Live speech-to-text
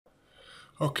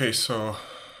Okay, so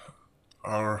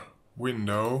our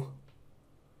window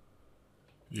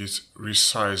is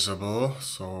resizable,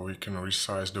 so we can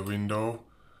resize the window,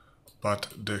 but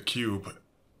the cube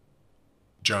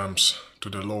jumps to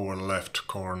the lower left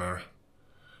corner.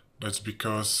 That's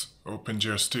because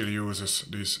OpenGL still uses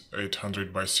this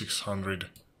 800 by 600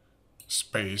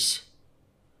 space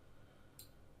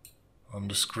on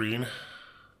the screen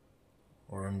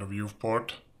or on the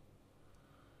viewport.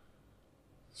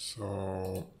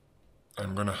 So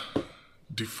I'm gonna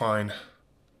define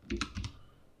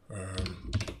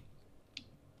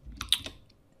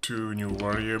two new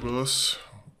variables,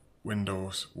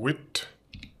 Windows width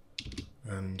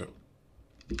and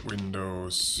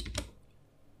Windows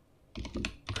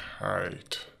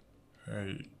height.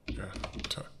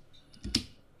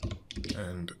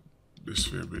 And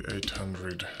this will be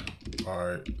 800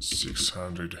 by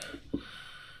 600,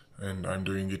 and I'm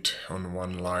doing it on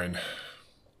one line.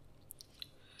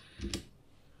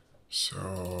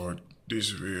 So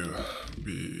this will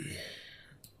be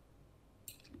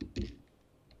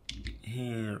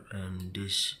here, and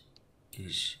this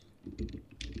is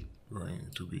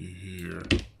going to be here.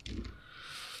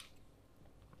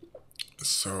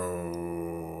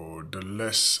 So the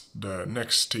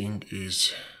next thing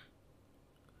is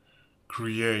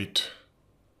create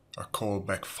a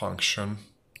callback function,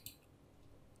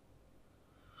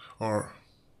 or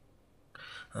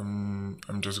I'm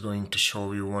just going to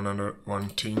show you one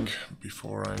thing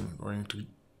before I'm going to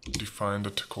define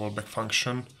that callback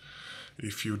function.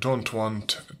 If you don't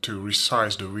want to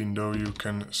resize the window, you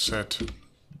can set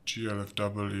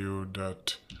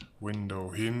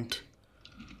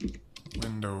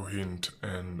glfw.windowHint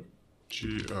and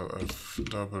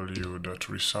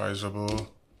glfw.resizable,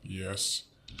 yes,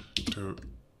 to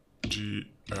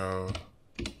gl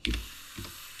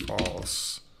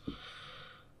false.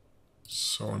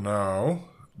 So now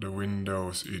the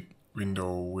window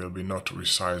will be not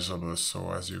resizable,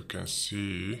 so as you can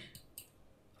see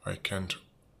I can't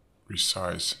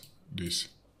resize this.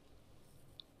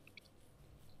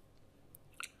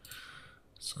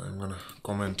 So I'm gonna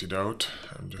comment it out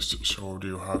and just showed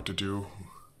you how to do.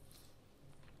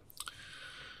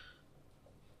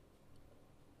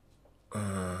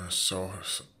 So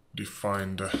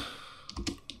define the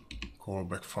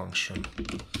callback function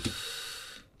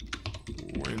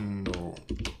window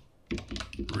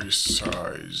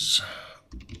resize,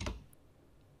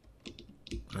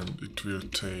 and it will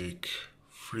take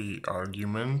 3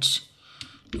 arguments: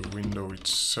 the window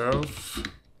itself,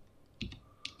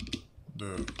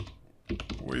 the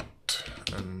width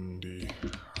and the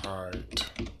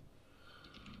height,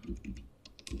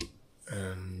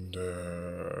 and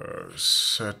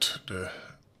set the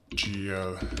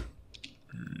GL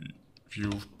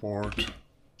viewport,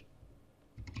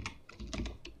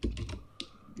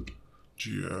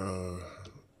 GL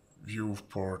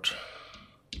viewport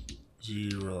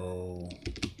 0,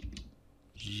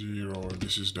 0.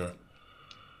 This is the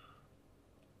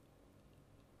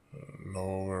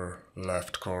lower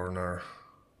left corner,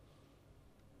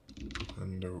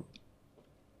 and the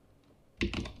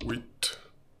width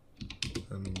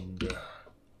and the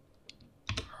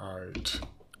height.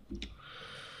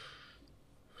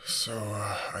 So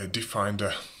I defined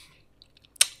a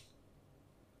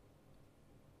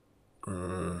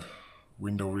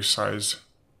window resize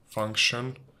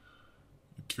function.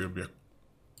 It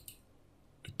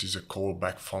is a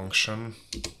callback function,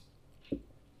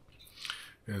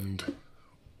 and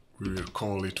we will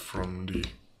call it from the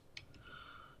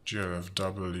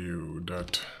glfw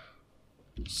that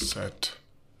set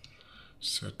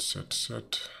I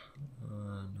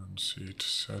don't see it,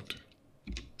 set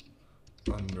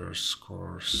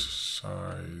underscore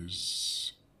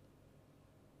size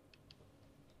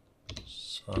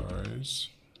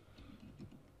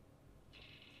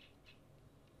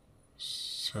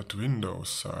set window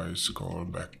size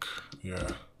callback,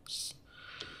 yeah,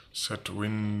 set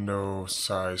window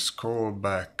size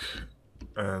callback,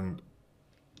 and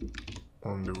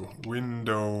on the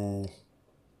window,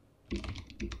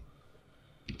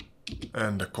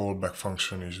 and the callback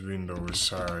function is window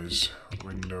resize,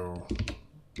 window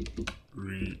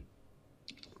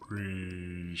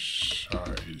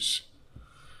resize.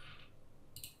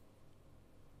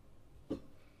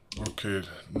 Okay,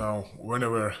 now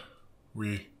whenever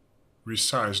we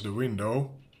resize the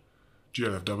window,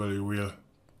 glfw will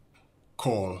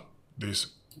call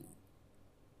this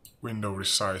window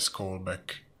resize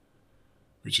callback,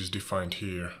 which is defined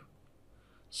here.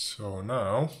 So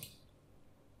now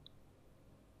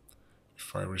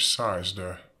if I resize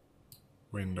the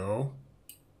window,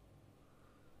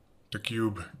 the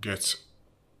cube gets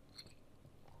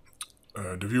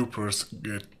the viewport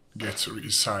gets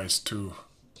resized too.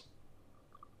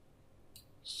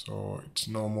 So it's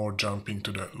no more jumping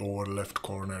to the lower left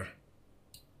corner.